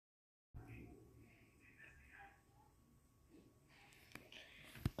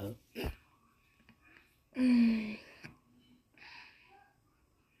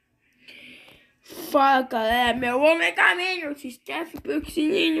Fala galera, meu nome é Caminho, se inscreve pelo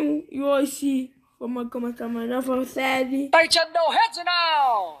sininho e hoje vamos começar uma nova série.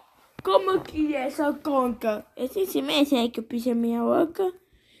 Como que é essa conta? Esse mês aí que eu fiz a minha louca,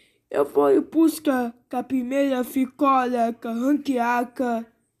 eu vou em busca da primeira ficola, com a ranqueaca,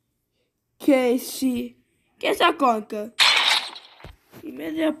 que é essa conta.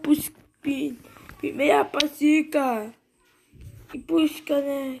 Primeira pasica e busca,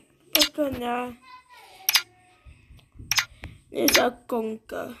 né, bacanar nessa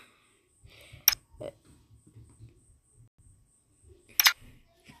conta.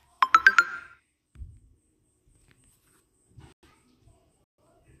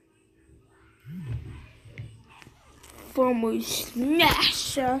 Vamos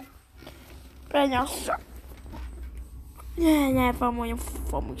nessa pra nossa.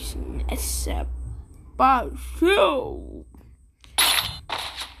 Vamos nessa. Partiu!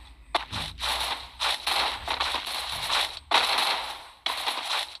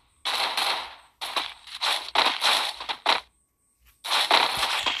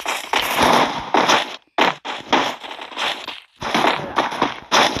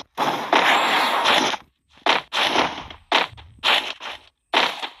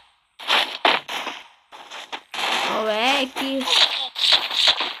 Moleque.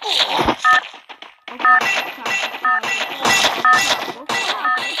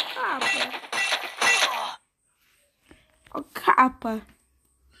 O capa.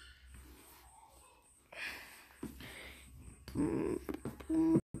 Bum,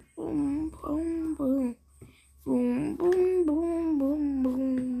 bum, bum, bum, bum. Bum, bum, bum, bum,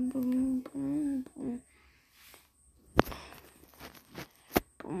 bum, bum, bum, bum.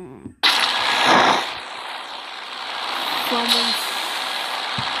 Bum.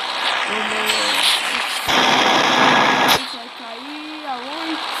 Vai cair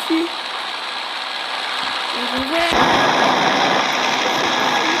aonde? Vamos ver.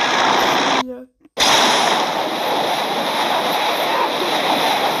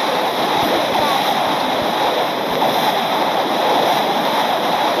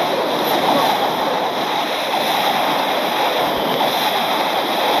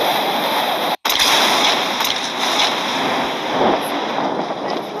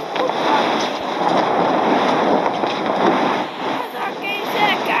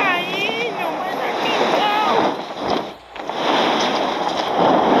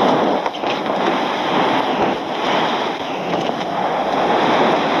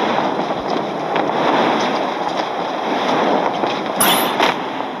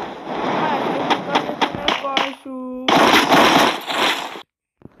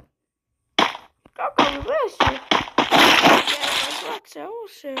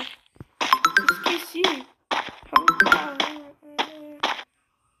 Esqueci.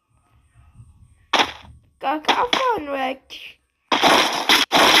 Cacava, moleque.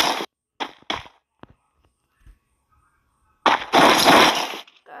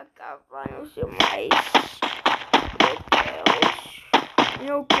 Cacava, não sei mais.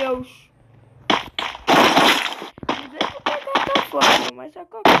 Meu Deus. Não sei porque cacava, mas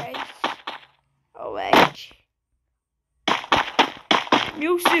acontece. Moleque.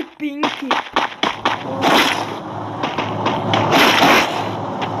 Music Pink.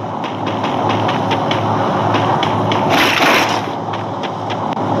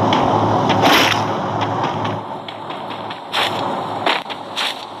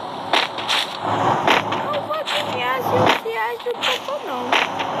 Não vou ganhar sociais do coco não.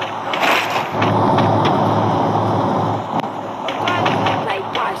 Agora vai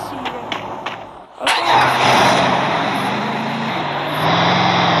passinho.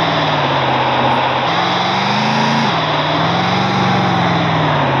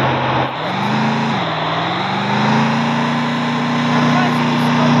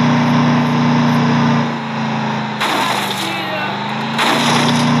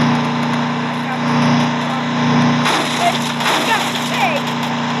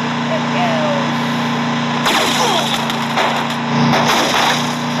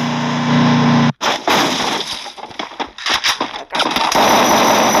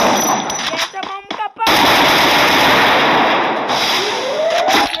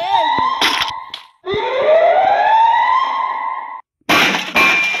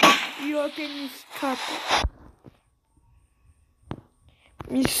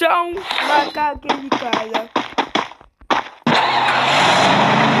 Missão marcar aquele cara.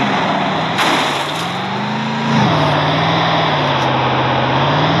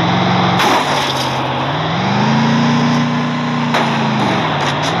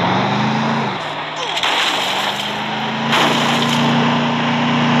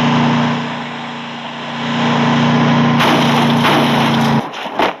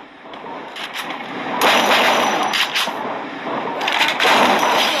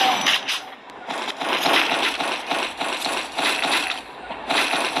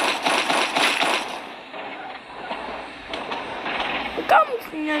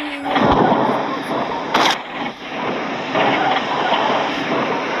 gracinha nenhuma.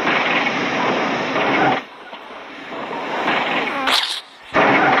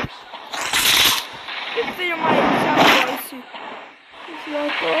 Filho, mas já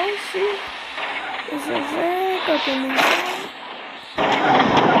fosse. Deixa eu ver, que eu tô mentindo.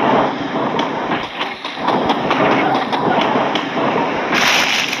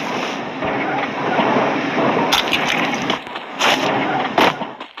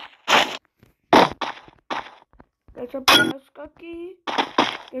 Deixa eu pegar isso aqui.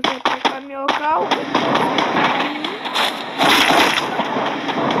 Deixa eu pegar meu carro.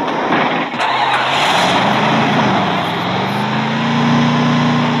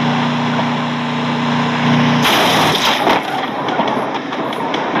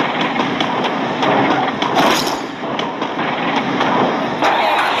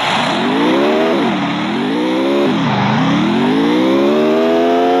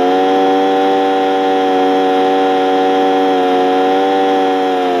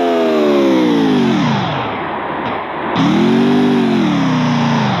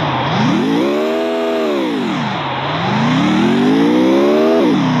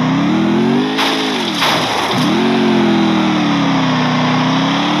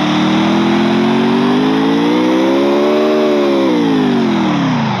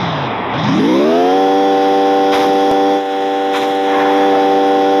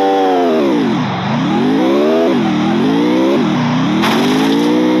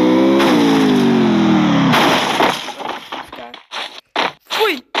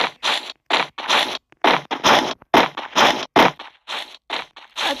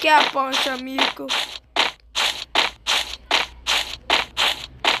 Aqui é a ponte, amigo.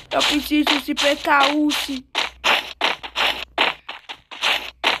 Eu preciso se precauce.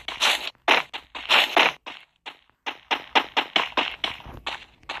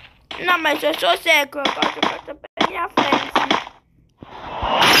 Não, mas eu sou seco. Eu gosto de passar pela minha frente.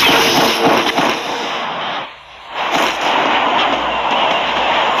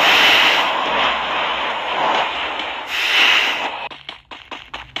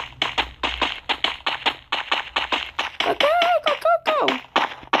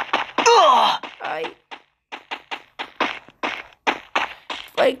 Ai.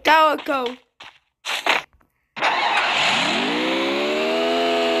 Foi cacau.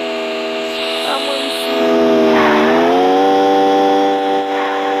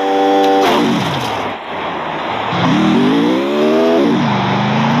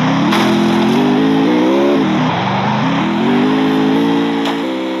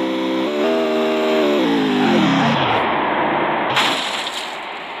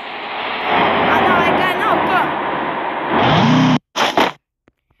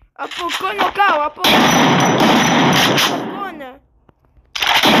 Apocona o carro, apocona.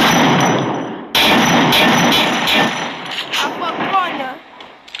 Apocona.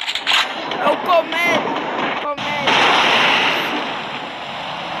 Eu comedo.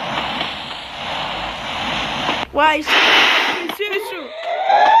 Uai, preciso.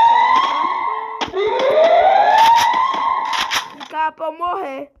 Ficar pra eu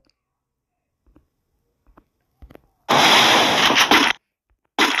morrer.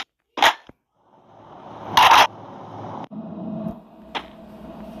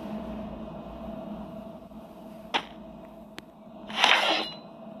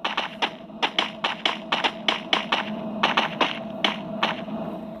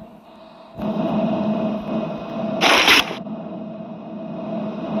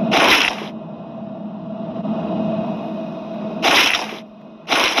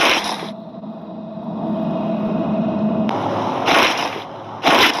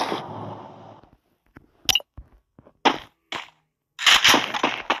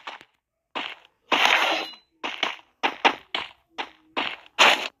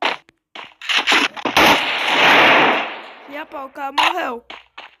 Já pô, o cara morreu.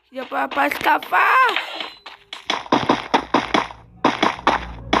 Já pra escapar.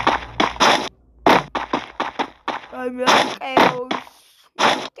 Ai, meu Deus.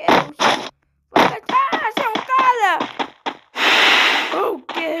 Você tá, seu cara. Oh,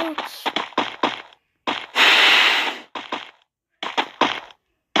 Deus.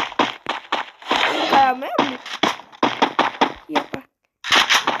 O cara mesmo? Já pá.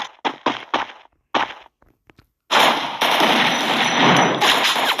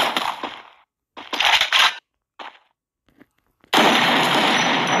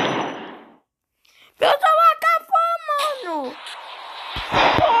 Eu tô acabando, mano.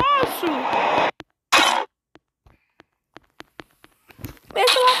 Posso. Eu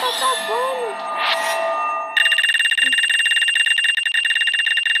tô acabando.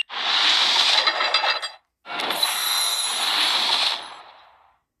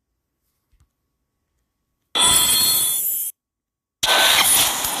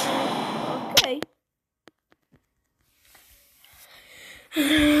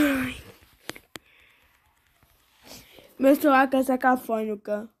 Meu celular quer ser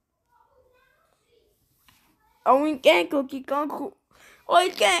cafônica. Alguém que canco. Oi,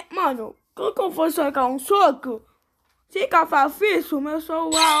 quem? Mano, quando eu for socar um soco, fica fácil, meu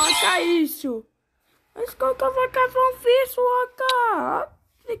celular, olha isso. Mas quando eu vou cavar um ficho, olha,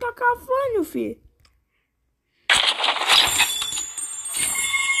 fica cafônico, filho.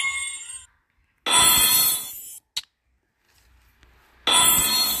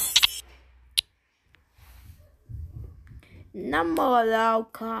 Na moral,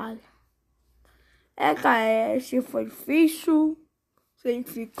 cara. Esse foi ficho, sem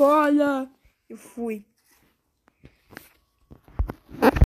ficola e fui.